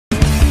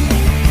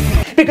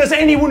Because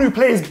anyone who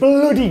plays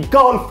bloody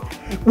golf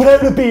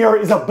without a beer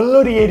is a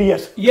bloody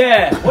idiot.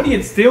 Yeah, what are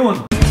you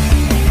doing?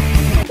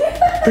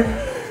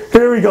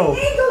 Here we go.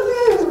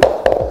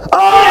 Oh!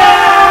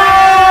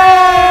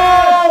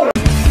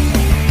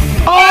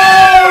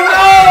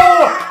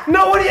 Oh no!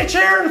 No, what are you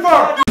cheering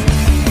for?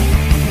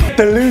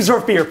 The loser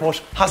of beer putt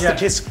has to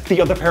kiss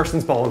the other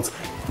person's balls.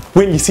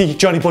 When you see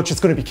Johnny Butch is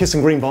going to be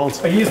kissing green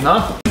balls. Oh, he's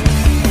not.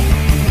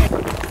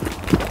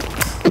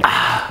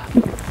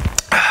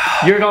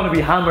 You're going to be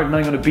hammered and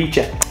I'm going to beat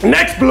you.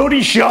 Next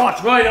bloody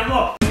shot. Right, I'm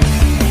up.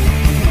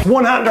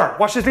 One-hander.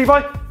 Watch this,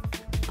 Levi.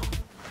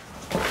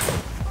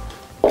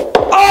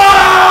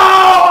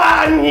 Oh,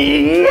 and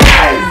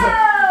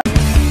yes!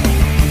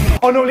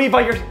 Oh no,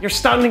 Levi, you're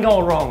standing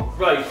all wrong.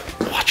 Right.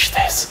 Watch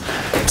this.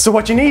 So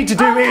what you need to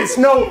do is,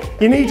 no,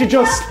 you need to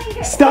just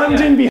stand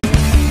in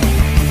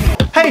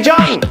behind. Hey,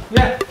 John.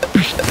 Yeah. Do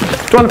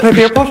you want to play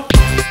beer putt?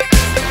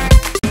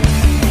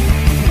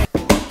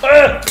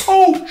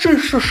 Oh,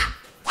 Jesus.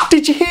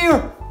 Did you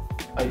hear?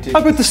 I did.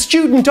 About the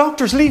student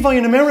doctors, Levi,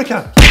 in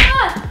America?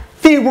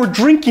 They were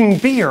drinking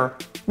beer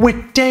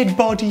with dead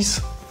bodies.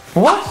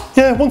 What?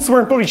 Yeah, once they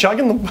weren't bloody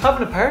shagging them.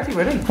 Having a party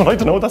with him? Well, I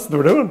don't know, that's what they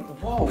were doing.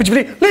 Whoa. Would you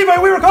believe?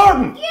 Levi, we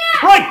recording?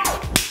 Yeah! Right!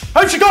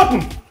 How's she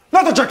gotten?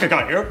 Not the Jack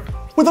guy here.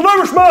 With an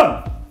Irish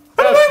man.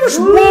 And an Irish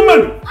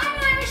woman. I'm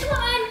an Irish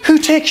woman. Who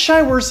takes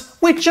showers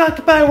with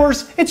Jack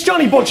Bowers. It's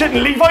Johnny Butchett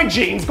and Levi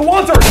Jeans. Go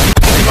on, sir.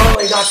 We've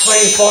only got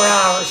 24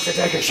 hours to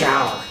take a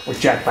shower with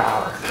Jack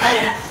Bauer.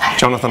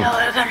 Jonathan,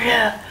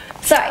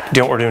 Sorry. do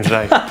you know what we're doing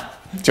today? Do you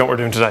know what we're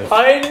doing today?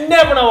 I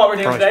never know what we're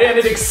doing Right. today and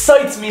it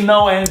excites me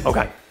no end.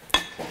 Okay.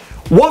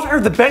 What are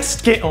the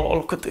best games? Oh,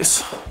 look at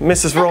this.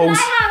 Mrs. What Rose.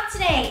 did I have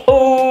today?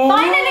 Oh.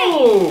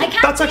 Finally! I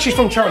can't That's actually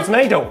from Charles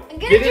Nadeau. I'm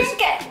gonna drink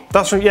it.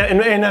 That's from, yeah,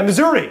 in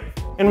Missouri.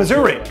 In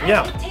Missouri,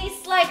 yeah. It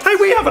tastes like Hey,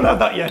 we haven't had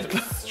that yet.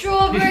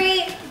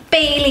 strawberry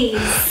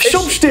Baileys.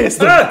 Shove taste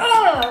them.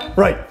 Oh.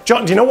 Right,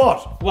 John, do you know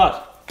what?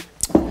 What?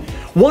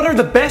 What are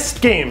the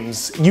best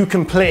games you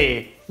can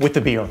play with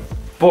the beer?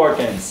 Board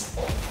games.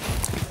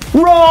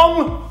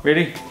 Wrong!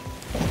 Really?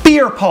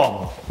 Beer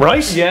pong,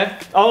 right? Yeah.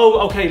 Oh,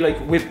 okay, like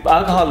with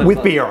alcohol. And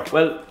With beer.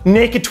 Well,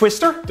 Naked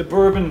Twister. the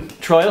bourbon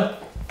trial.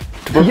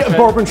 Yeah,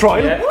 bourbon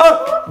trial.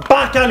 Yeah.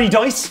 Back alley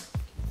dice.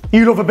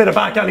 You love a bit of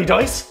back alley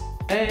dice.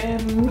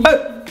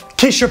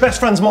 Kiss your best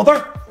friend's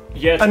mother.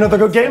 Yes. Another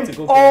good game. That's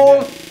a good game,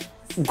 All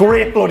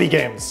great bloody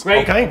games.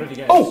 Great okay. bloody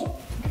games. Oh,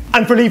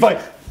 and for Levi,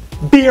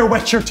 beer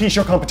wet shirt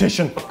t-shirt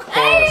competition.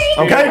 Hey!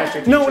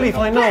 Okay. No,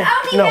 Levi, no,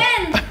 Only no.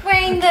 men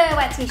wearing the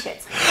wet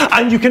t-shirts.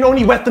 And you can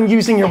only wet them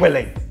using your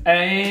willy.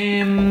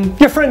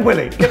 Your friend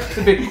Willy. It's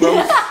a bit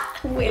gross.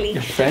 Willy.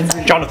 Friends.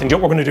 Jonathan, do you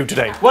know what we're going to do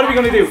today? What are we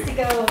going to do? To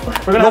go.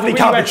 We're going to Lovely have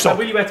cabbage a soup.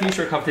 Willy Wet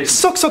t-shirt competition.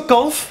 Suck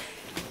golf.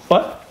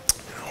 What?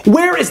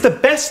 Where is the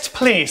best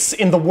place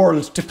in the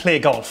world to play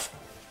golf?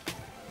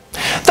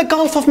 The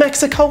Gulf of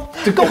Mexico.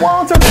 Go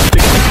on, sir.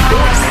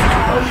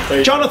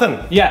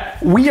 Jonathan. Yeah.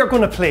 We are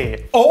going to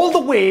play all the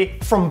way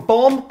from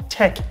Bomb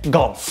Tech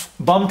Golf.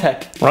 Bomb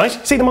Tech. Right?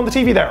 See them on the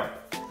TV there.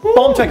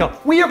 Bomb Tech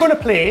Golf. We are going to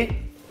play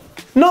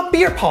not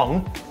beer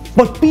pong,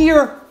 but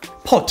beer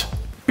putt.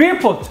 Beer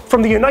putt.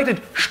 From the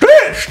United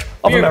States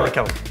of Beer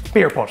America.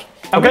 Beer putt.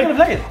 Are we Okay? gonna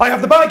play it? I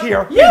have the bag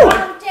here. You.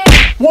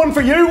 One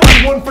for you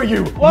and one for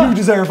you. What? You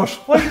deserve it.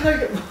 What did I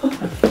get?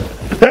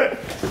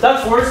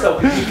 That's worse though,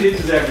 because you did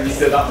deserve it, you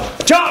still got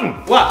one.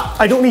 John! What?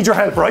 I don't need your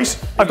help, right?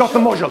 I've got the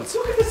muzzles.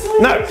 Look at the size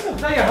Now. of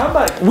this. Now your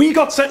handbag. We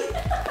got sent.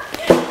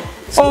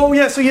 Oh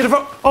yeah, so you'd have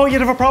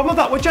a problem with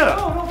that, would you?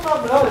 Oh, no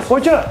problem at all.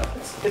 Would you?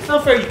 It's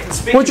not very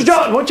conspicuous. Would you,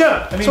 John? Would you?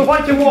 mean, So if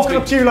I can walk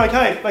up to you like,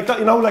 hey, like that,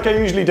 you know, like I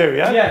usually do,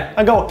 yeah? Yeah.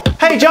 And go,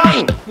 hey,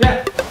 John! Do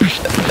Yeah.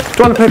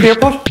 you want to play beer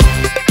putt?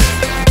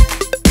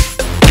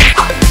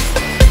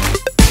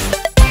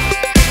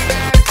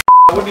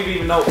 I wouldn't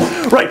even know.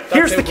 Right,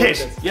 here's how the good it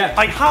kit. is. Yeah.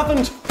 I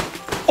haven't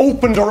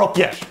opened her up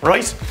yet,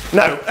 right?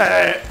 Now,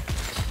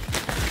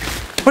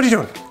 what are you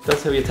doing?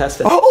 That's how you test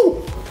it.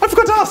 Oh, I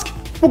forgot to ask.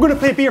 We're going to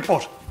play beer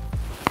putt.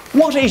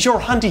 What is your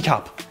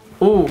handicap?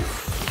 Ooh.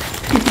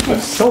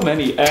 There's so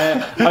many.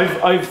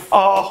 I've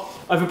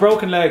a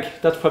broken leg.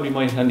 That's probably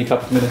my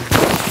handicap at the minute.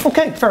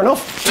 Okay, fair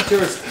enough. What's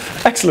yours?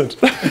 Excellent.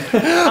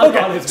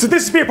 Okay, so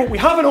this is beer putt. We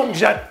haven't opened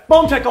it yet.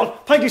 Bomb Tech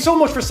Golf, thank you so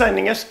much for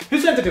sending it. Who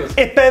sent it to us?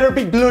 It better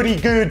be bloody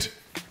good.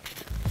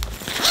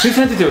 Who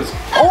sent it to us?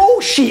 Oh,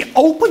 she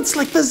opens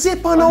like the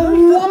zip on a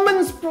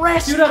woman's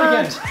breast. Do that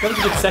again. pad. That was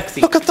a bit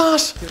sexy. Look at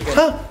that.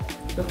 Huh?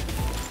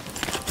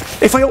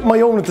 If I open my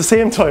own at the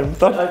same time,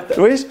 that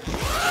wait.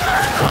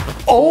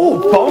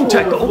 Oh, Bomb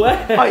Tech Golf.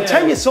 wow. I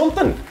tell you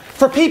something.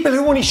 For people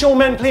who only show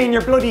men playing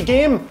your bloody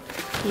game,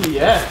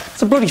 Yeah.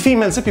 it's a bloody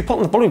female zip you put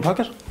in the bully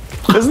pocket,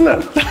 isn't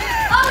it?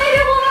 Oh, maybe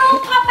a woman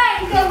will pop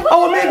out and go,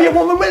 Oh, and maybe a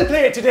woman will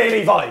play it today,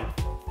 Levi.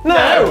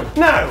 No.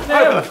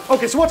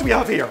 Okay, so what do we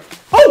have here?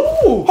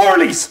 Oh,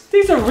 Hurleys.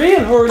 These are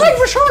real Hurleys.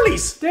 Irish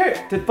Hurleys.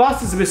 There. The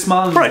boss is a bit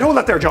small. Right, hold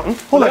that there, John.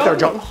 Hold that there,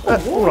 John.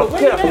 Hold on.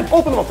 wait a Yeah, minute.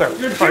 open them up there.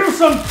 You'd Right. do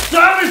some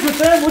damage with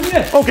them, wouldn't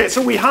you? Okay,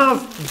 so we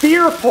have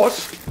beer putt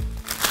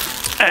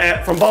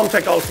from Bomb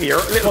Tech Golf here,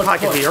 a little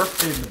packet Putt. here.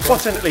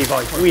 What's in it,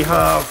 Levi? We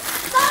have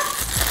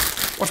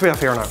What do we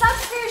have here now?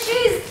 Socks for your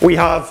shoes. We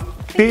have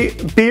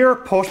beer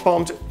putt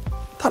bombed.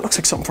 That looks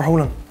like something for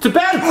holding. To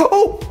bed!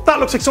 Oh, that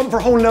looks like something for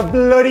holding a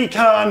bloody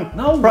can.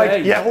 No right,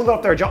 way. yeah, hold it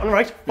up there, Jotin,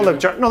 right? Hold it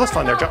up, Jotin. No, that's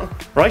fine there, Jotin.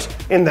 Right,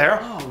 in there.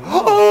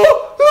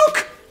 Oh,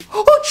 look!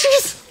 Oh,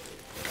 jeez!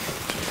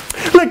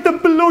 Like the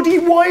bloody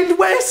Wild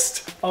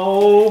West.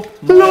 Oh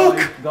my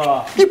Look!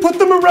 God. You put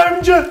them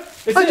around you, and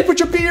you it? put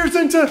your beers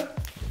into.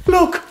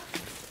 Look!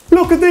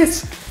 Look at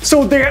this.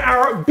 So there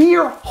are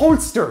beer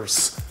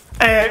holsters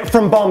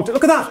from Bomb.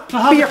 Look at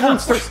that. Beer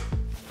holsters.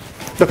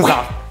 Look at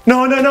that.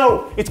 No, no,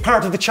 no. It's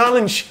part of the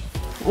challenge.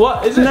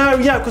 What is it? No,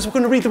 yeah, because we're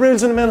going to read the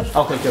rules in a minute.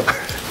 Okay, cool. Look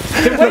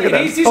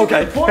at them.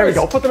 Okay, here we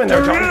go. Put them in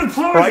there, John.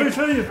 Right.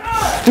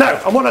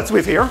 Now, and what else do we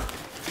have here?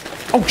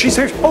 Oh, jeez,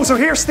 here. Oh, so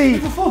here's the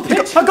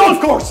a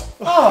golf course.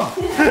 Oh,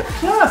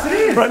 yes, it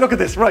is. Right, look at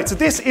this. Right, so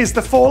this is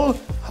the full.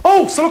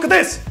 Oh, so look at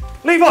this,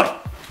 Levi.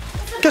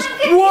 Just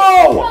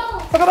whoa!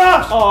 Look at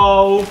that.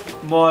 Oh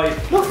my!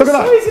 Look Look at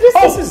that.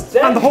 This is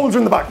dead. And the holes are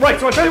in the back. Right,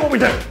 so I'll tell you what we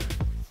do.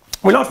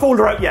 We'll not fold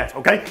her out yet,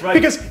 okay? Right.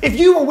 Because if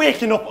you were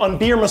waking up on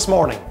Beermas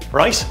morning,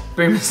 right?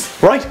 Beermas.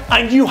 Right?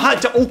 And you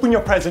had to open your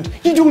present,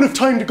 you don't have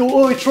time to go,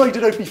 oh, I tried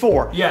it out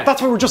before. Yeah.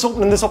 That's why we're just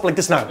opening this up like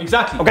this now.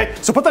 Exactly. Okay,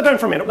 so put that down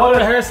for a minute. No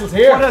rehearsals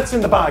here. What else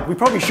in the bag? We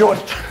probably should.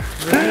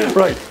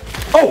 Right.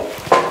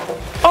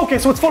 Oh! Okay,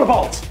 so it's full of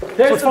balls.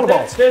 There's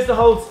the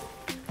holes.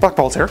 Black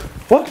balls here.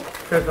 What?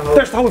 There's the holes.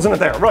 There's the holes in it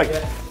there, right.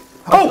 Yeah.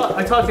 Oh!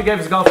 I thought they gave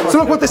us a golf course. So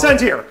look what they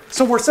sent here.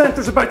 So we're sent,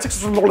 there's about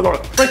 6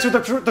 right, so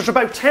there's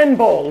about 10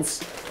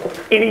 balls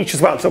in each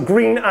as well. So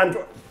green and,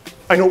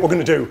 I know what we're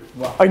going to do.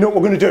 What? I know what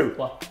we're going to do.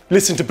 What?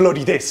 Listen to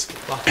bloody this.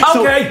 What?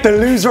 So Okay. the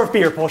loser of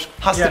beer putt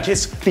has to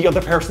kiss the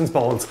other person's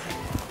balls.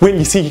 When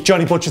you see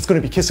Johnny Butch is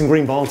going to be kissing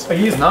green balls.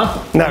 He is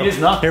not. No. He is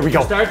not. Here we go.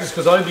 For starters,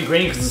 because I'll be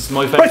green because it's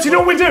my favourite. Right, so you know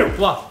what we do?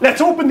 What?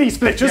 Let's open these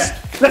splitches.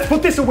 Yeah. Let's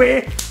put this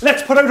away.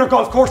 Let's put out our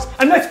golf course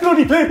and let's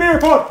bloody play beer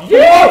putt.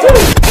 Yeah!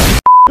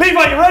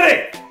 Levi, you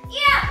ready?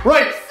 Yeah.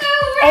 Right. I'm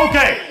so ready.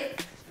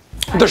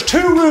 Okay. There's 2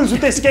 rules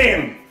with this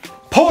game.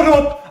 Put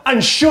up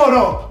and shut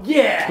up.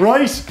 Yeah.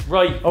 Right?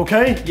 Right.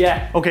 Okay?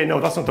 Yeah. Okay, no,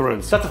 that's not the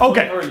rules. That's a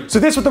okay. hurley. So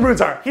this is what the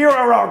rules are. Here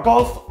are our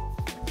golf,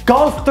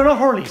 they're not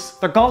hurleys,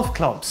 they're golf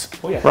clubs.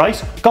 Oh, yeah.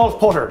 Right? Golf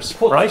putters.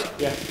 Right?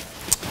 Yeah.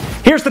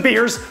 Here's the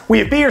beers. We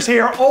have beers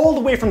here all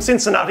the way from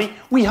Cincinnati.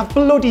 We have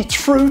bloody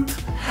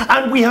truth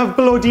and we have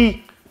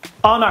bloody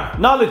Honour.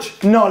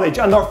 Knowledge. knowledge,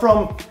 and they're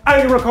from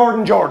Out of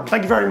Recording Jordan.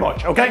 Thank you very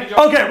much. Okay? Thank you,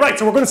 Jordan. Okay, right,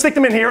 so we're going to stick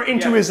them in here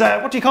into Yeah. his,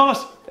 what do you call it?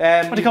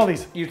 What do you call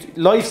these?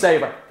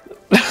 Lifesaver.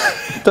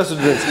 That's what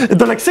it is.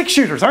 They're like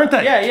 6-shooters, aren't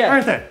they? Yeah, yeah.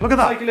 Aren't they? Look at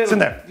that. like a little- it's in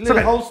there. little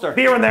okay. holster.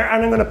 Beer in there,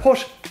 and I'm going to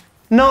put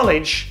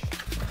knowledge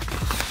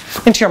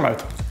into your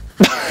mouth.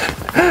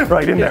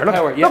 Right in there. Look,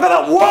 power, yeah. look at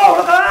that. Whoa,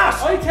 look at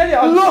that. I tell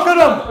you, Look at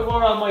them. I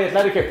wore on my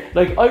athletic gear.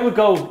 Like, I would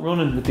go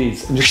running with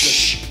these and just.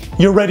 Shh.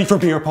 You're ready for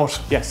beer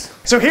putt. Yes.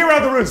 So here are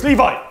the rules,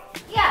 Levi.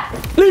 Yeah.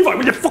 Levi,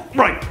 will you fuck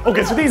right?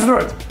 Okay, so these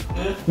are the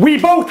rules. We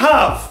both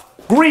have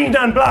green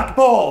and black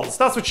balls.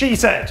 That's what she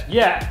said.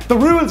 Yeah. The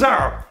rules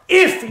are: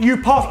 if you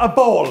put a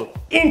ball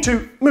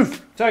into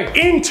Sorry.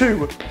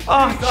 into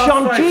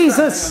John, right,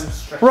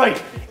 Jesus.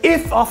 Right.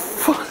 If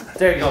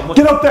There you go.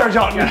 get up there,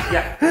 John.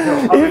 Yeah.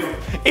 No,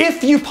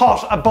 If you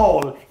put a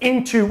ball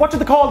into, what do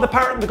they call the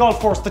part of the golf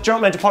course that you're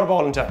not meant to put a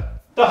ball into?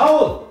 the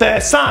hole. The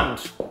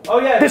sand. Oh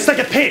yeah. It's like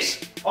a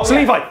pit. Oh, So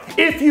yeah. Levi,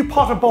 if you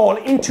put a ball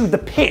into the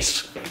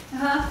pit,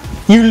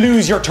 you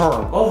lose your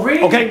turn. Oh,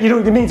 really? Okay,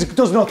 it means it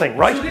does nothing,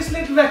 right? So this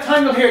little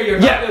rectangle here, you're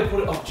Yeah. not going to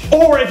put it. Oh, gee.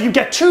 Or if you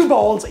get 2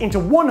 balls into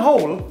 1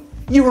 hole,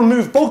 you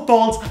remove both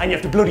balls and you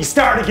have to bloody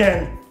start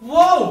again.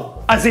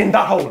 Whoa. As in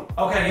that hole.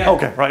 Okay. Yeah.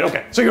 Okay, right,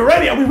 okay. So you're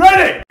ready? Are we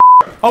ready?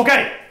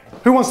 Okay,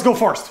 who wants to go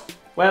first?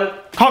 Well.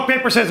 Cock,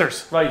 paper,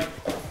 scissors. Right.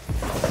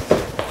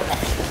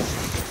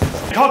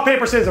 Cock,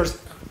 paper, scissors.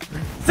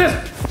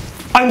 Scissors.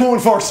 I'm going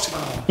first.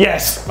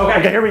 Yes.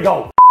 Okay. Here we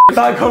go.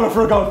 Bad colour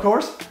for a golf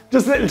course.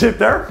 Just a little tip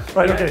there.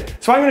 Right, okay.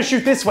 So I'm going to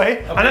shoot this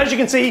way. And as you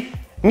can see,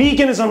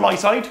 Negan is on my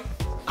side.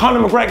 Conor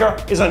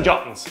McGregor is on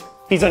Jotton's.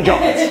 He's on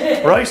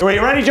Jotton's. Right? So are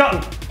you ready,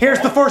 Jotton?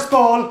 Here's the first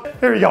ball.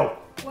 Here we go.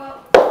 Whoa.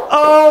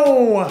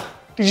 Oh!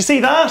 Did you see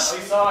that? I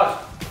saw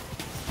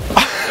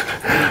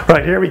it.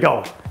 Right, here we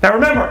go. Now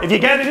remember, if you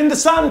get it in the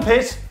sand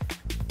pit,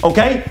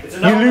 okay,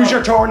 you lose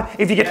your turn.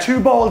 If you get 2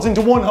 balls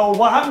into 1 hole,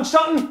 what happens,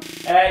 Jotton?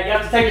 You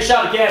have to take a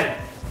shot again.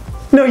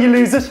 No, you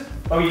lose it.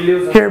 Oh, you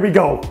lose it. Here we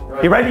go.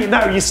 Right. You ready?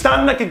 Now, you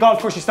stand like a golf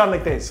course, you stand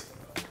like this.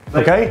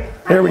 Okay?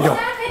 Here we go.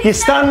 Stand You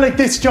stand like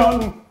this,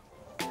 John.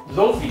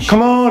 Lovely shot.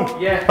 Come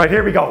on. Yeah. Right,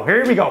 here we go.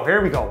 Here we go.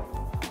 Here we go.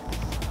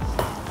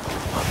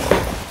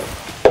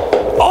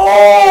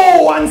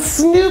 Oh, and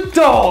Snoop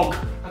Dogg.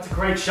 That's a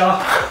great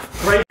shot.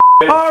 Great.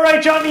 All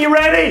right, John, you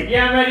ready?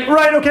 Yeah, I'm ready.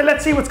 Right, okay,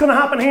 let's see what's going to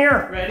happen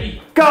here.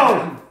 Ready.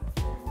 Go.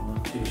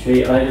 1, 2,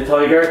 3. Eye the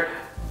tiger.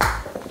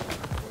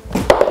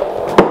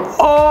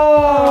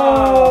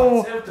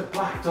 Oh, It's out the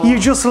back door. you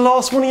just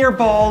lost one of your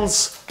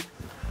balls.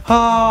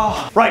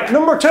 Ah. Right,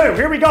 number 2.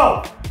 Here we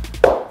go.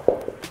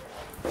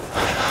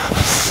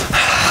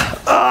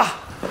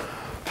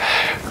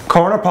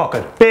 Corner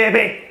pocket,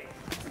 baby.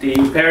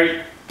 Dean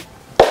Perry.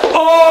 Oh,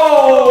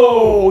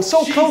 Oh,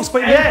 so close,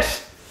 but yet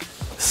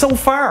so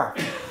far.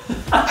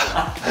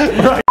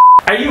 Right.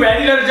 Are you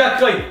ready, little Jack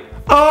guy?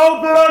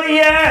 Oh, bloody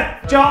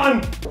yeah,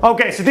 John.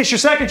 Okay, so this your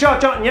second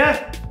shot, John,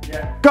 yeah?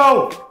 Yeah.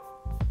 Go.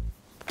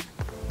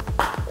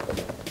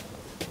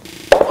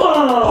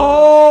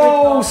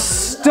 Oh,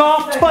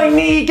 stopped by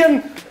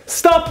Negan.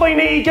 Stopped by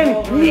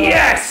Negan.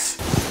 Yes.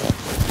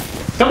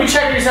 Don't be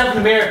checking yourself in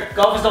the mirror.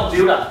 Golfers don't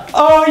do that.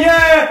 Oh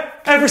yeah.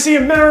 Ever see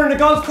a mirror in a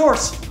golf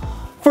course?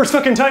 First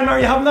fucking time are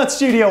you having that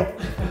studio?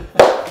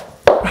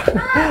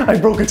 I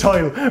broke a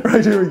tile.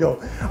 Right, here we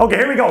go. Okay,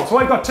 here we go. So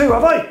I've got 2,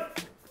 have I?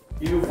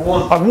 You've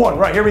won. I've won.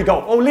 Right, here we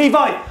go. Oh,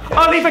 Levi.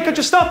 Oh, Levi, could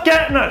you stop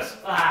getting it?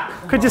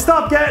 Could you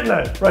stop getting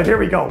it? Right, here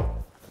we go.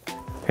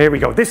 Here we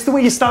go. This is the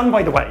way you stand,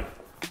 by the way.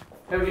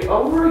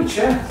 Oh, right,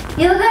 yeah.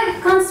 You look like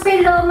a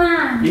constipated old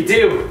man. You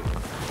do.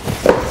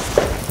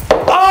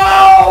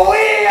 Oh,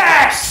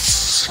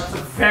 yes! That's a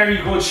very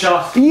good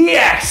shot.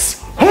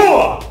 Yes!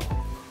 Huh!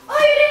 Oh,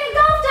 you're doing a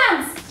golf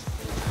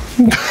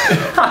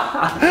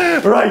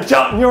dance. Right,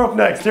 John, you're up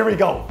next. Here we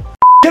go.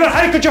 Get it,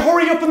 hey, could you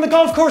hurry up on the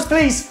golf course,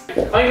 please?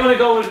 I'm going to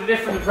go with a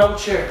different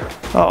approach here.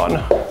 Oh,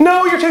 no.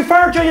 No, you're too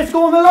far, Joe. You have to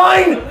go on the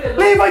line.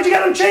 Levi, did you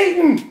get him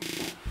cheating?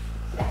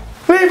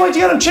 Levi, did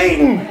you get him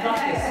cheating?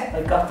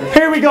 I got this.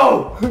 Here we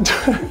go.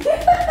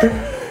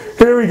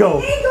 Here we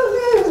go.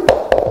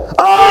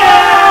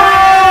 Oh!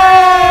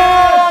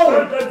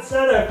 That's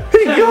center.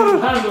 He got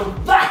it. Handle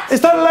back.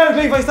 Is that allowed,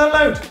 Levi? Is that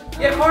allowed?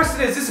 Yeah, of course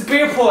it is. This is a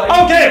beer putt.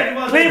 Okay,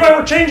 Levi,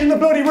 we're changing the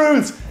bloody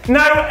rules.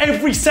 Now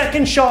every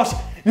second shot,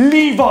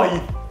 Levi,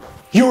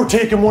 you're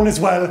taking one as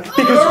well.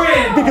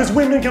 Because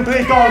women can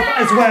play golf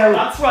as well.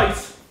 That's right.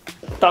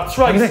 That's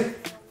right.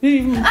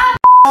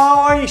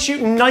 Oh, are you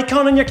shooting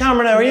Nikon on your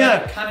camera now?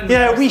 Yeah, Canon.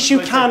 Yeah, we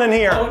shoot Canon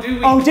here. Oh, do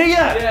we? Oh, do you?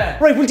 Yeah.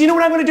 Right, well, do you know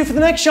what I'm going to do for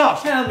the next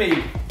shot? Tell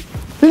me.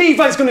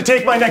 Levi's going to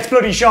take my next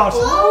bloody shot.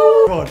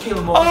 Oh, Good. kill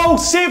 'em all. Oh,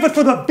 save it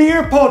for the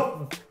beer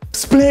putt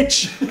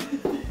splitch.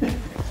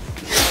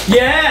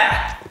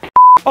 Yeah.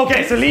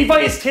 Okay, so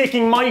Levi is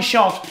taking my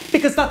shot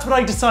because that's what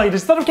I decided.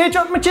 Is that okay,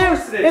 John? With you? Of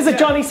course it is, Is it yeah.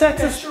 Johnny Sexist?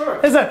 Yeah, sure.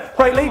 Is it?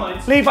 Right, don't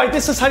mind. Levi,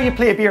 this is how you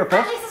play a beer putt.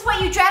 And this is what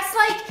you dress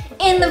like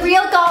in the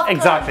real golf club.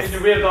 Exactly. In the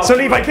real golf So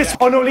club, Levi, this.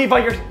 Oh no, Levi,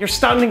 you're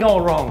standing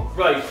all wrong.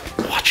 Right.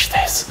 Watch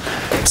this.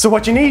 So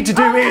what you need to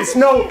do Oh, is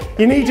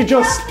you need to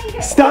just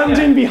stand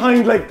in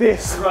behind like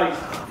this. Right.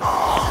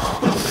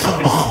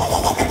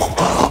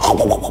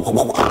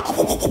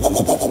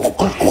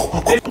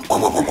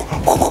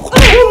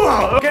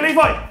 Okay,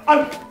 Levi,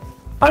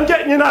 I'm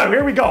getting you now.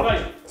 Here we go.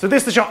 Right. So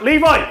this is the shot,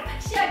 Levi.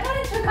 Actually, I got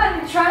into a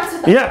kind of trance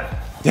with that.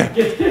 Yeah.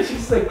 Yeah,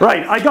 she's like.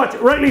 Right, I got you.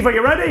 Right, Levi,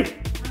 you ready?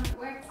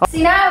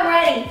 See, now I'm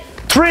ready.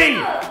 3.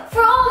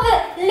 For all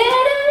the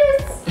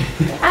letters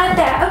out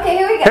there. Okay,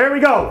 here we go. Here we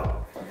go.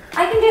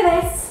 I can do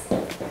this.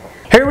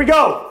 Here we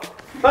go.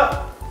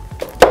 Ah.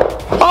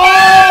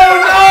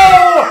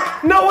 Oh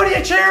no! No, what are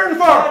you cheering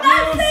for?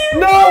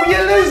 No, you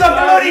lose a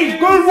bloody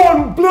good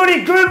one.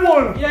 Bloody good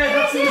one. Yeah,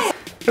 that's it.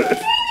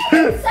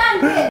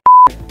 Sound good.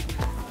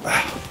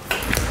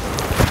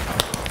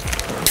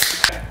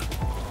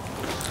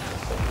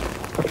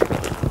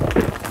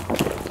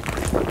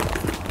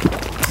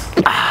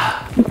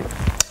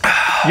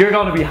 You're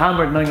going to be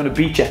hammered and I'm going to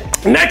beat you.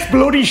 Next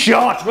bloody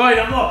shot. Right,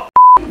 I'm up.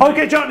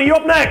 Okay, Johnny, you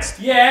up next.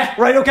 Yeah.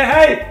 Right, okay,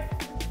 hey.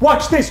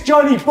 Watch this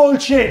Johnny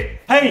bullshit.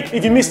 Hey,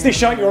 if you miss this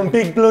shot, you're in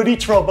big bloody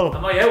trouble.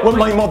 Am I out? With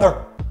my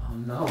mother. Oh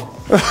no.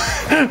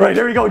 Right,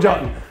 here we go,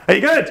 Johnny. Are you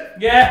good?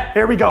 Yeah.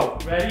 Here we go.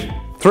 Ready?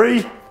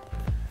 3.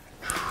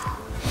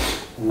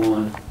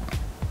 1.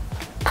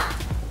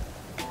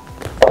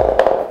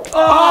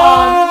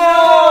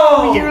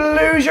 Oh, you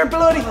lose your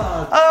bloody.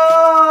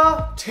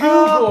 Too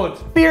good.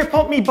 Beer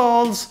pump me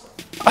balls.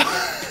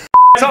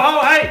 So,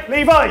 oh, hey,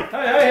 Levi.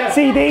 Hey.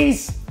 See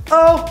these?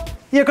 Oh,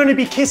 you're going to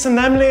be kissing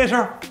them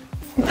later.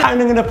 And I'm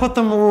going to put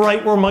them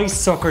right where my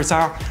suckers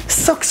are.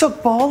 Suck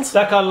balls.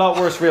 That got a lot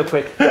worse real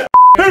quick. Who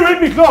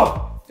hit me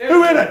club?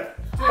 Who hit it?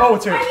 Oh,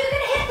 it's here. Are you going to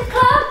hit the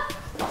club?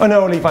 Oh,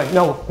 no, Levi.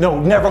 No,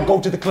 never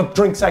go to the club.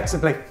 Drink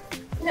sexibly.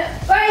 No.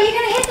 Or are you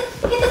going to hit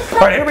the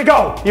club? Right, here we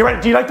go. You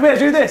ready? Do you like the way I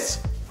do this?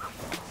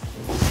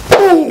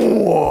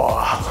 Ooh.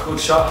 Good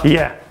shot.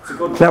 Yeah.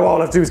 Now all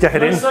I have to do is get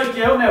it in. It's like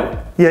you out now.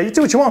 Yeah, you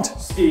do what you want.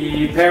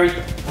 Steve Perry. Do you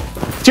know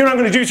what I'm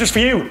going to do just for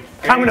you?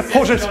 I'm going to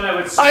put it.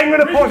 I'm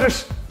going to put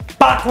it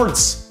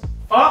backwards.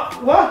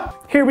 What?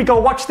 Here we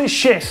go. Watch this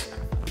shit.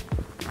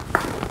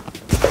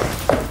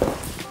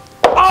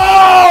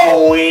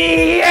 Oh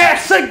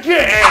yes,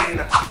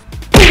 again.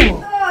 I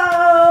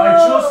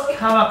just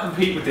cannot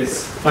compete with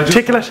this.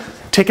 Tickle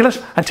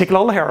it, and tickle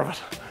all the hair of it.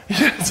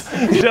 Yes.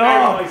 Very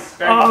nice.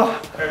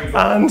 Very good.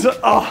 And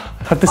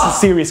this is a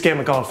serious game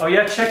of golf. Oh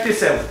yeah, check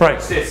this out. Right.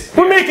 What's this?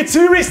 Well, make it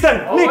serious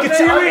then. Oh, Make it okay,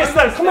 serious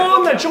I then. Come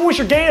on then. Show us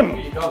your game.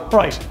 Here you go.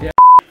 Right. Yeah.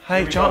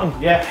 Hey, John.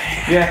 Yeah.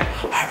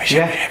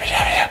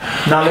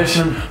 Not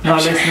listening.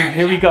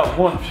 Here we go.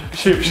 1,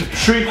 2,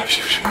 3.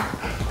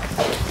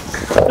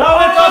 No,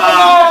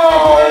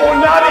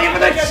 not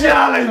even a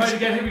challenge. Try it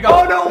again. Here we go.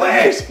 Oh no,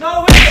 wait.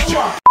 No, wait. Come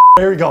on.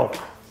 Here we go.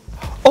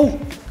 Oh.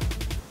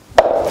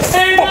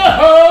 In the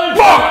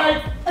hood.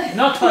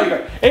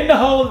 tiger. In the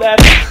hole then.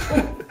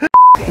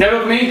 Now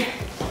look at me.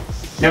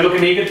 Now look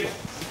at Egan.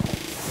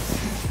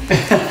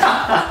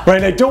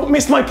 Right, now don't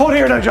miss my putt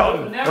here now,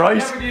 John. Never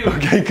do.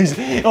 Okay, because,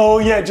 oh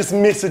yeah, just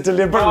miss it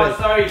deliberately. Oh,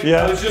 sorry.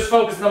 Yeah. I was just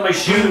focusing on my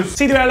shoes.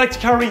 See the way I like to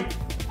carry?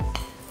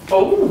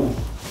 Oh.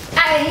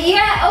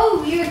 Yeah,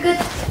 oh, you're good.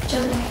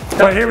 Juggling.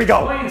 Right, here we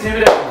go. Quite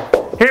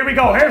intimidating. Here we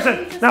go, here's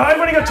it. Now I've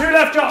only got 2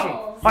 left,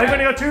 John. I've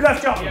only got 2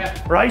 left, John. Yeah.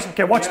 Right,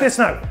 okay, watch this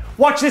now.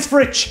 Watch this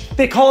for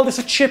they call this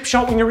a chip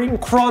shot when you're eating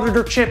crawdad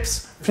or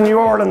chips from New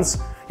Orleans.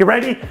 You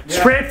ready? Yeah.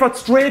 Straight foot,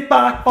 straight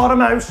back,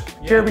 bottom out.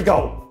 Yeah. Here we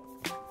go.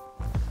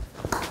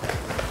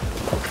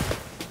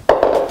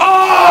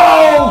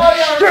 Oh,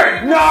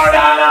 shit! No.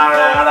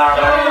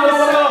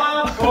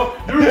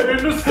 You're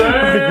in the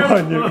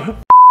stand.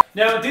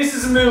 Now this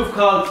is a move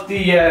called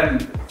the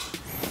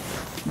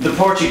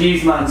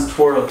Portuguese man's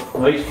twirl,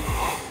 right?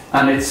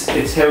 And it's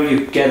how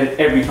you get it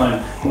every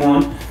time.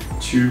 1,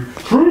 2,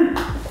 3.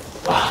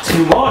 Ah,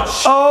 too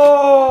much.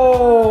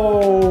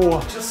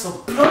 Oh! Just so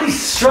bloody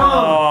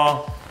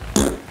strong.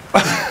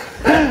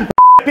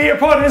 Beer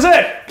putt, is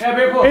it? Yeah,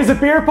 beer putt. Is it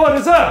beer putt,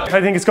 is it?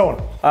 I think it's going.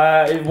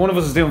 One of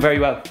us is doing very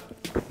well.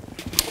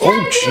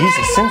 Oh,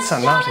 Jesus,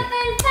 Cincinnati.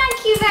 Jonathan,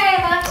 thank you very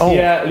much. Oh.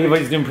 Yeah,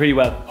 Levi's doing pretty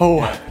well.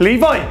 Oh,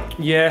 Levi?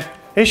 Yeah.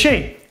 Is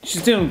she?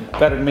 She's doing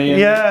better than me.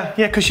 Yeah,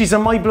 because she's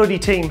on my bloody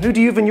team. Who do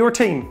you have in your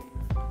team?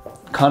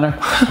 Connor.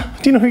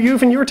 Do you know who you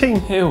have in your team?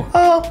 Who?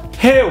 Oh,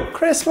 Who?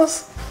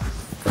 Christmas.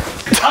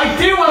 I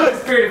do want the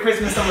spirit of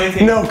Christmas on my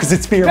team. No, because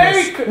it's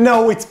Beermas.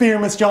 No, it's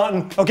Beermas,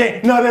 Jonathan.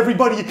 Okay, not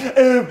everybody.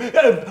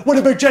 What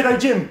about Jedi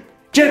Jim?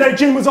 Jedi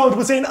Jim was on to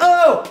us saying,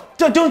 oh,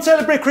 don't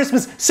celebrate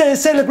Christmas,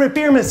 celebrate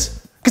Beermas.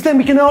 Because then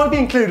we can all be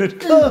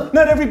included. Oh,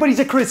 not everybody's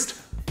a Christ.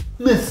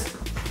 Miss.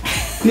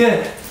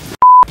 Yeah.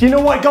 Do you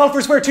know why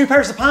golfers wear 2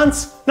 pairs of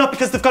pants? Not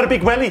because they've got a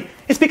big welly.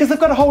 It's because they've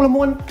got a hole in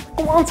one.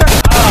 Go on, sir.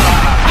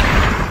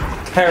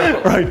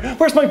 Terrible. Right,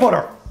 where's my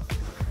butter?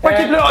 Oh,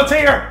 it's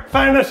here.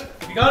 Found it.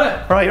 You got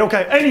it? Right,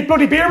 okay. Any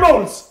bloody beer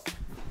molds?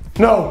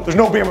 No, there's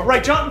no beer mold.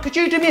 Right, John, could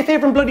you do me a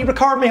favour and bloody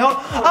record me?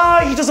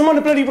 Ah, he doesn't want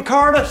to bloody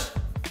record it.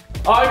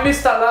 Oh, I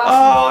missed that last one.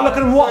 Oh, look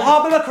at him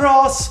hobble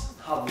across.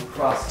 Hobble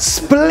across.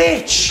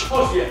 Splitch.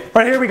 Oh, yeah.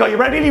 Right, here we go. You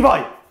ready,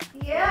 Levi?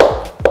 Yeah.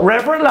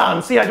 Reverend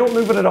Land. See, I don't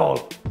move it at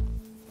all.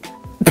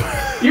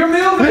 You're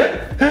moving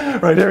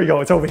it. Right, here we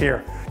go. It's over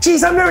here.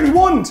 Jeez, I've nearly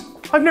won.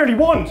 I've nearly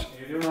won.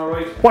 You're doing all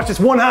right. Watch this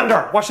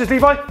one-hander. Watch this,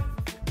 Levi.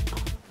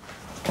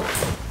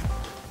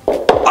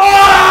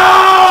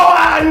 Oh,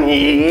 and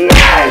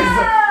yes!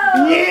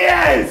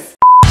 Yes!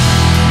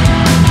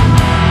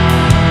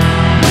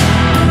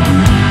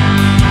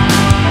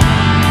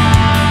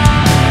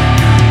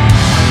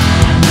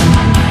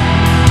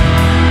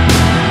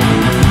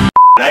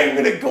 I'm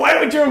gonna go out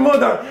with your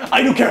mother.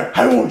 I don't care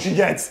how old she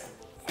gets.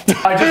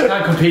 I just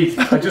can't compete.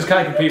 I just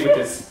can't compete with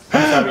this.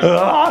 I'm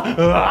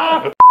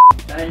sorry.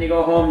 Time to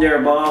go home there,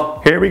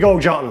 Bob. Here we go,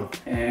 John.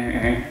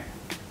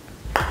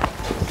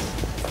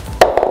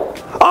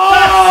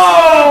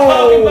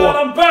 Oh!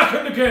 I'm back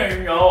in the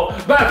game, y'all.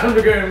 Back in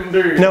the game,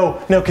 indeed. No,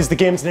 because the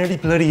game's nearly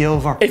bloody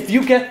over. If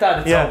you get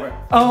that, it's over.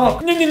 Oh.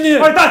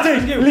 Right, that's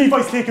it.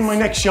 Levi's taking my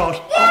next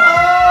shot.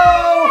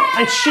 Oh!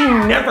 And she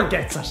never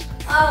gets it.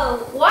 Oh,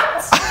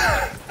 what?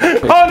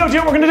 Oh, no, do you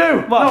know what we're going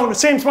to do? What? No, the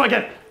same spot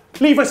again.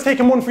 Levi's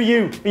taking one for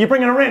you. Are you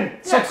bringing her in?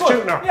 Yeah,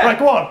 substituting her. Yeah. Right,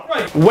 go on.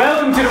 Right.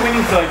 Welcome to the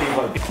winning side,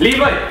 Levi.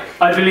 Levi,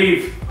 I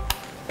believe.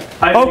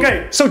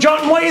 Okay, so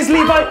John, why is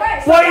Levi...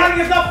 It's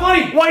not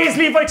funny. Why is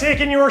Levi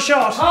taking your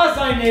shot? Because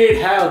I need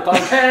help,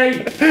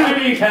 okay? I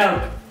need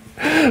help.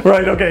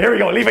 Right, okay, here we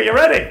go. Levi, you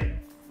ready?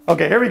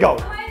 Okay, here we go.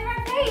 Am I in the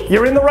right place?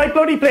 You're in the right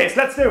bloody place.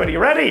 Let's do it. Are you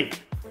ready?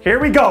 Here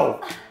we go.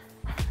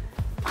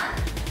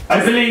 I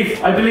believe.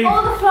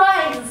 All the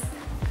flies.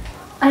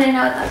 I didn't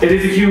know what that was. It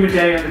is a humid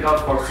day on the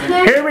golf course.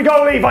 Here we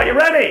go, Levi. You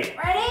ready?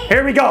 Ready?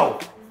 Here we go.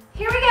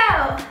 Here we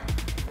go.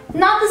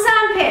 Not the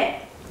sand pit.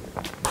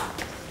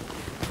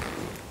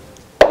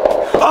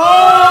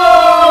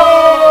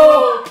 Oh!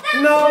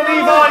 No,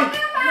 Levi.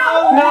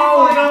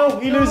 No,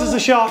 he loses a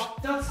shot.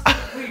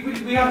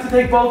 We have to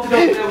take both of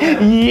them.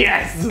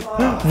 Yes!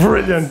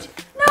 Brilliant.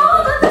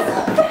 No,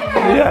 that's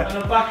fair. Yeah. And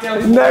I'm back down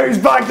to Now he's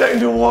back down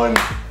to 1.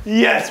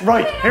 Yes,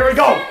 right. Here we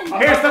go.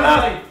 Here's the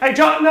last. Hey,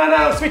 John,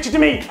 no, switch it to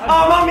me. Oh,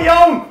 I'm on my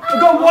own. I'm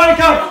going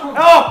wildcat.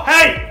 Oh,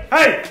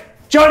 hey.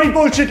 Johnny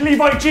Bullshit,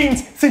 Levi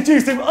Jeans,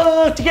 seduce him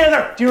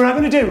together. Do you know what I'm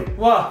going to do?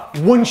 What?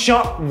 One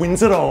shot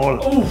wins it all.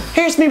 Oof.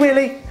 Here's me,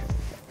 Willie.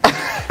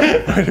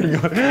 Right, here we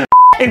go.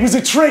 It was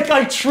a trick.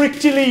 I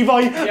tricked you,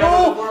 Levi.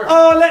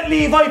 Yeah, let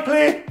Levi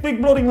play. Big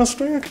bloody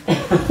mistake.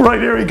 Right,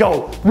 here we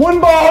go. One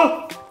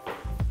ball.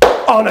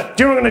 On it.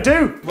 Do you know what I'm going to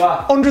do?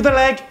 What? Under the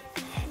leg.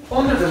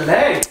 Under the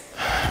leg?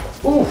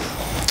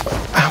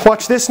 Oof.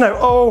 Watch this now.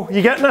 Oh,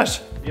 you getting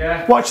it?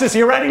 Yeah. Watch this. Are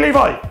you ready,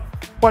 Levi?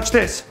 Watch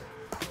this.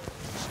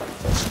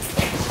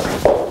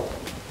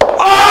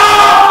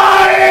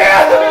 Oh,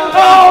 yeah!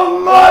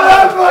 Oh,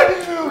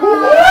 motherfucker!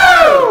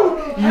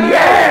 Woo!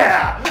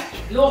 Yeah!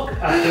 Look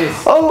at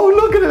this. Oh,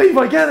 look at it,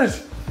 Levi. Get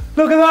it.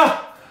 Look at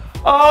that.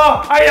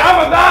 Oh, I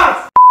have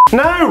that.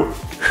 Now,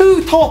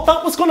 Who thought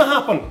that was going to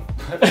happen?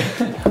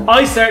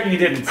 I certainly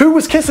didn't. Who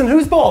was kissing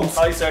whose balls?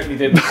 I certainly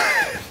didn't.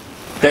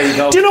 There you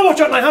go. Do you know what,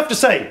 John? I have to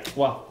say,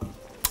 What?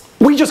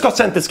 we just got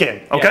sent this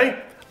game, okay?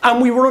 Yeah.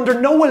 And we were under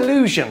no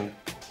illusion,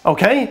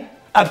 okay,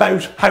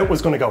 about how it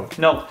was going to go.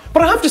 No.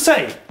 But I have to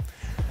say,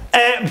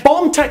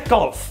 Bomb Tech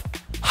Golf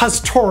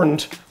has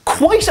turned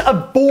quite a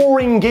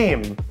boring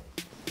game,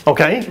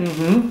 okay,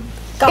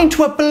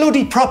 into a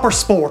bloody proper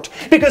sport.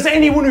 Because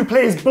anyone who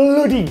plays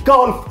bloody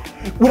golf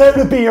without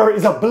a beer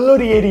is a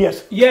bloody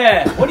idiot.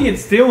 Yeah, what are you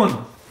doing?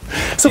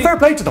 So fair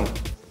play to them.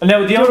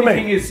 Now, the only what I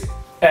mean? thing is,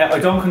 I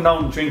don't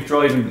condone drink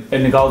driving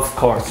in the golf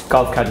course,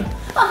 golf caddy.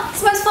 Oh, it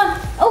smells fun.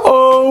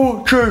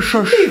 Oh, Oh,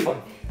 Jesus.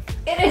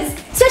 it is.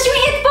 Especially when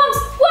you hit the bumps.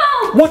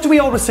 Wow. What do we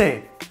always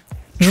say?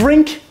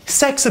 Drink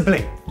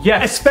sexibly.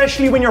 Yes.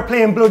 Especially when you're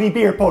playing bloody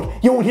beer putt.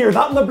 You won't hear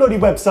that on the bloody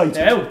website.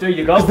 Now, there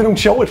you go. They don't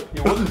show it.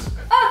 You wouldn't.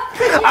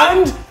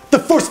 And the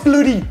first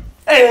bloody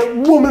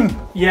woman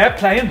Yeah,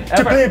 playing.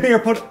 to play a beer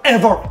putt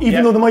ever, even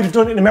Yeah. though they might have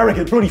done it in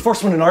America. Bloody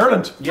first one in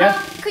Ireland. Yeah.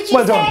 Could you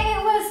Well say done.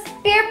 it was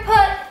Beer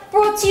Putt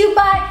brought to you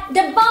by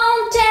the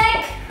Bomb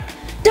Tech?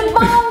 The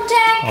Bomb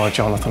Tech. Oh,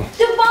 Jonathan.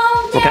 The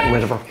Bomb Tech. We're getting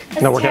rid of her.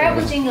 That's No, we're a getting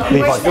terrible rid of jingle. her.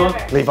 Worst Levi.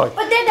 ever. Levi.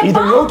 But they're the Either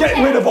Bomb you're getting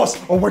Tech. rid of us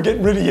or we're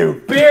getting rid of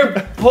you.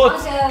 Beer put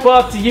Okay.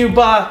 brought to you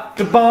by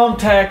the Bomb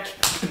Tech.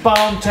 The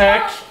Bomb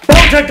Tech. Bomb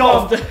Tech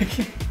Golf.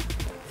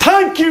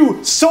 Thank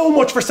you so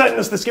much for sending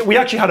us this game. We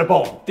actually had a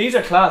bomb. These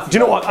are class. Do you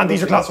know what? And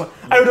these are class one.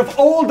 Out of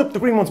all the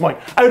green one's mine.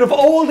 Out of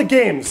all the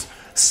games,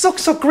 Suck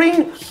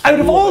Green. Out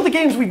of all the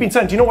games we've been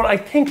sent, you know what? I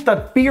think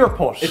that beer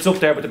putt. It's up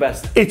there with the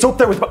best. It's up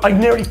there with. I'm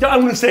going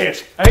to say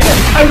it. Are you?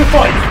 Out of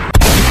 5.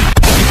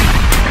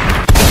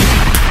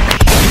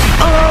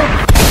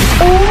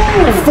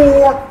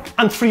 4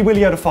 and 3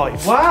 Willy out of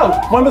 5.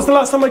 Wow. When was the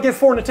last time I gave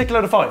 4 and a tickle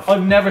out of 5?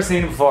 I've never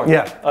seen it before.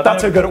 Yeah,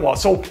 that's how good it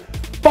was. So,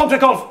 Bomb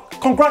Tech Golf,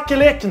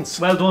 congratulations.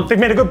 Well done. They've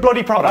made a good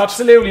bloody product.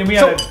 Absolutely, and we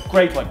had a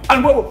great one.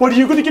 And what are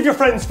you going to give your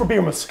friends for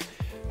Beermas?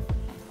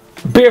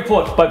 Beer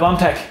Put by Bomb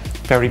Tech.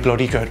 Very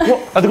bloody good.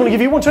 What, are they going to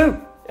give you one too?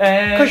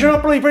 Because Because you're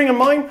not bloody bringing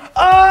mine?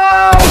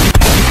 Oh!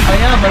 I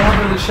am, but I have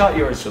a little shot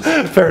yours just.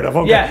 Fair enough,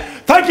 okay. Yeah.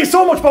 Thank you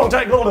so much, Bomb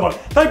Tech.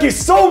 Thank you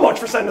so much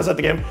for sending us at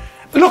the game.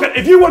 Look,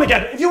 if you want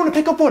to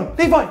pick up one,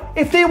 Levi,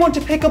 if they want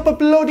to pick up a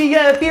bloody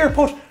beer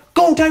putt,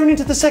 go down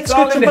into the sex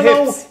all in section the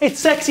below. hips. It's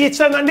sexy, it's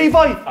down there.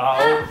 Levi,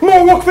 Oh,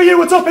 more work for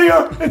you, it's up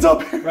here. It's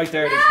up here. right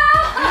there it is.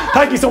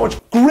 Thank you so much.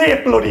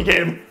 Great bloody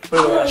game.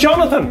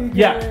 Jonathan,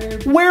 Yeah.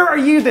 where are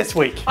you this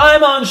week?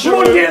 I'm on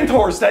show. Monday and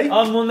Thursday.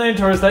 On Monday and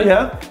Thursday.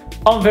 Yeah.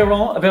 On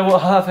Veron, about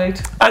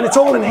 8:30. And it's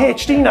all in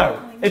HD now.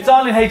 It's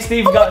all in HD.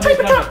 We got a new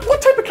camera.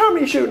 What type of camera are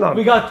you shooting on?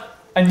 We got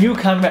a new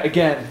camera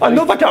again.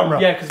 Another camera?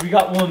 Yeah, because we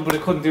got one, but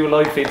it couldn't do a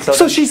live feed.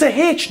 So she's a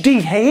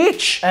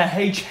HDH. a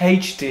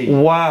HHD.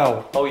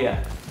 Wow. Oh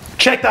yeah.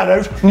 Check that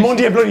out.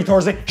 Monday and bloody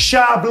Thursday.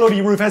 Sha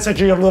bloody roof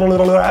SHG.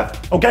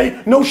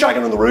 Okay? No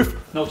shagging on the roof.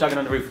 No shagging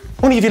on the roof.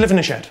 Only if you live in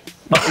a shed.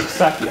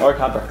 Exactly. Or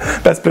camper.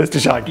 Best place to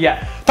shag.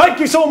 Yeah. Thank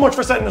you so much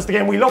for sending us the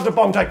game. We love the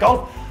Bomb Tech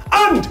Golf.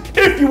 And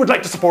if you would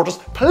like to support us,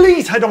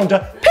 please head on to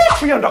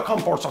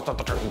patreon.com/,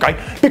 okay?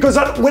 Because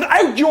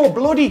without your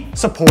bloody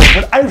support,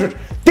 without it,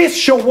 this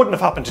show wouldn't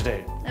have happened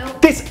today. No.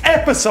 This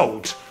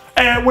episode,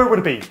 where would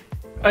it be?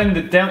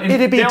 And down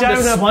It'd be down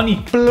the a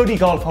Swanee. bloody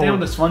golf hole. Down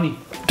the Swanee.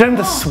 Down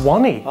the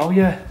Swanee. Oh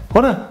yeah.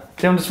 What a...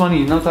 Down the Swanee.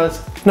 You know that?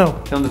 No.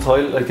 Down the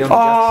toilet, like down the Oh,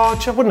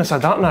 I wouldn't have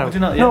said that now. Would you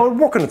not? No, Yeah. it'd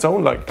work on its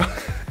own, like.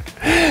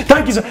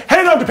 Thank you, sir.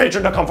 Head on to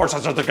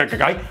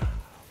patreon.com/guy.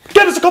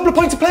 Get us a couple of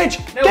points of pledge.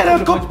 No, Get a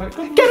couple of couple. points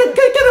of pledge.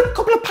 Get a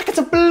couple of packets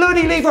of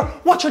bloody lever.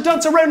 Watch her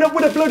dance around it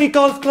with a bloody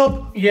golf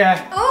club.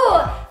 Yeah.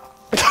 Ooh.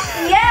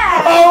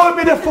 Yeah. Oh, a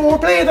bit of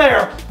foreplay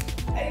there.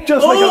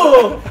 Just like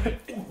Oh.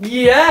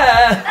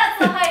 Yeah. That's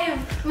the height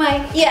of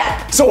my.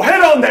 Yeah. So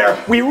head on there.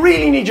 We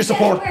really need your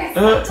support.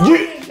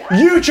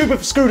 YouTube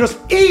have screwed us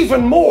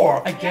even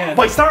more Again.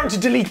 by starting to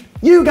delete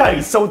you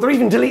guys. So they're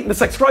even deleting the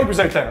subscribers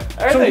out there.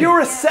 Are So they? if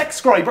you're a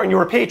subscriber and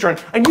you're a patron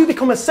and you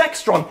become a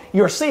sextron,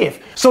 you're safe.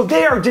 So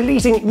they are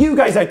deleting you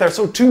guys out there.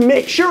 So to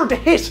make sure to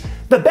hit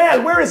the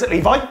bell, where is it,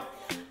 Levi?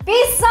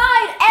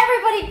 Beside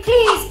everybody,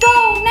 please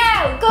go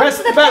now. Go Press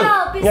to the the bell.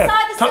 bell. Beside Yeah,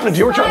 the it's happening to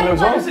your channel as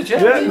well. subscribe Is it,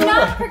 yeah? button. Do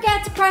not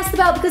forget to press the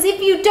bell because if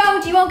you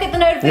don't, you won't get the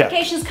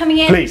notifications coming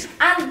in. Please.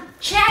 And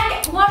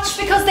watch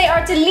because they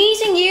are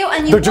deleting you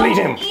and you They're won't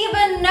deleting.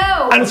 even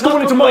know. And it's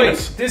going into Right.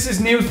 minus. This is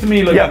news to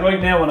me, like Yeah.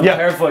 right now, and I'm Yeah.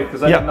 terrified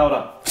because I didn't know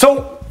that.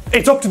 So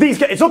it's up to these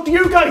guys. It's up to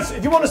you guys.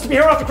 If you want us to be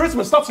here after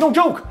Christmas, that's no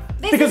joke.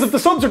 This Because is- if the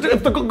subs are going,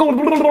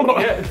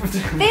 Yeah.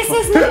 This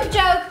is no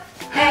joke.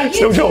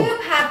 YouTube no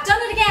joke. have done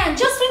it again.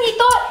 Just when you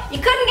thought you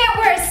couldn't get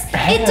worse,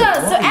 it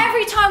does. So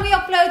every time we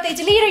upload, they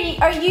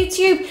delete our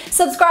YouTube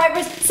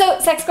subscribers,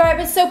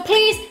 so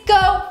please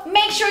go,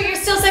 make sure you're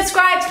still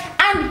subscribed,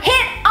 and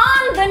hit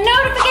on the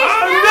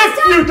notification And bell.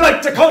 if you'd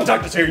like to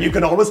contact us here, you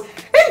can always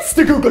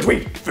Insta-Google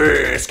tweet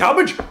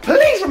FaceCabbage.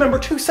 Please remember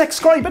to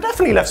subscribe. I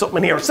definitely left something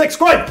in here.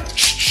 Subscribe.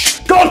 Shh.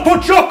 God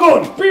put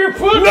shotgun. Beer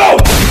put. No.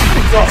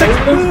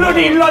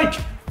 Bloody like.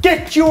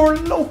 Get your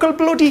local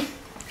bloody.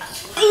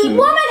 The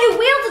woman who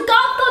wields a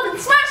golf club and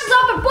smashes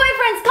off her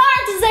boyfriend's car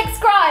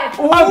subscribe.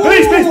 Oh,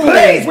 please,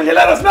 will you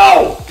let us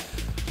know?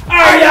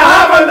 Are you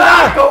having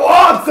that? Go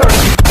on, sir.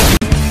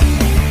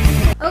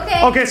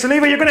 Okay. Okay, so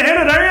Levi, you're gonna hit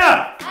it, are you? I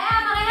am,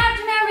 and I have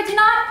to remember to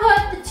not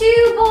put the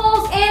 2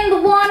 balls in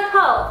the 1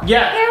 hole.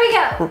 Yeah. Here we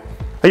go.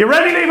 Are you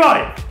ready,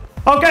 Levi?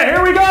 Okay,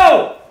 here we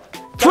go.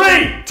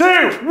 3,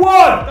 2,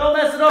 1. Don't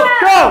mess it up.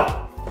 Go.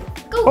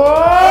 Go.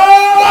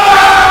 Oh!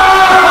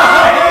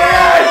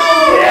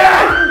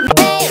 Yes!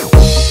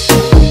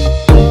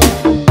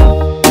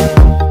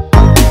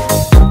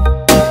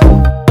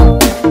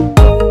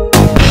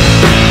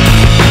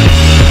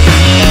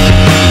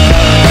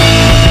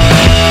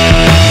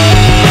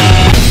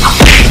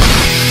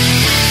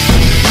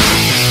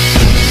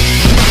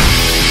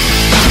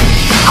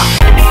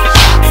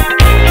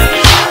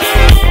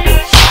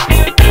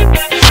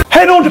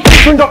 Head on to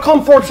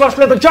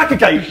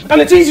patreon.com/leatherjacketgate, and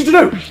it's easy to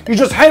do. You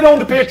just head on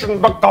to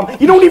patreon.com.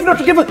 You don't even have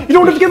to give us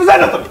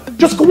anything.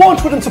 Just go on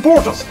to it and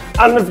support us.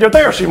 And if you're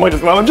there, so you might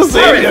as well. I'm just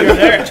saying. If you're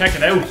there, check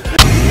it out.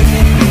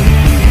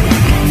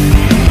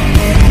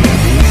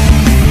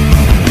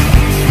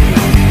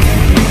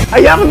 Are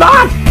you having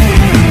that?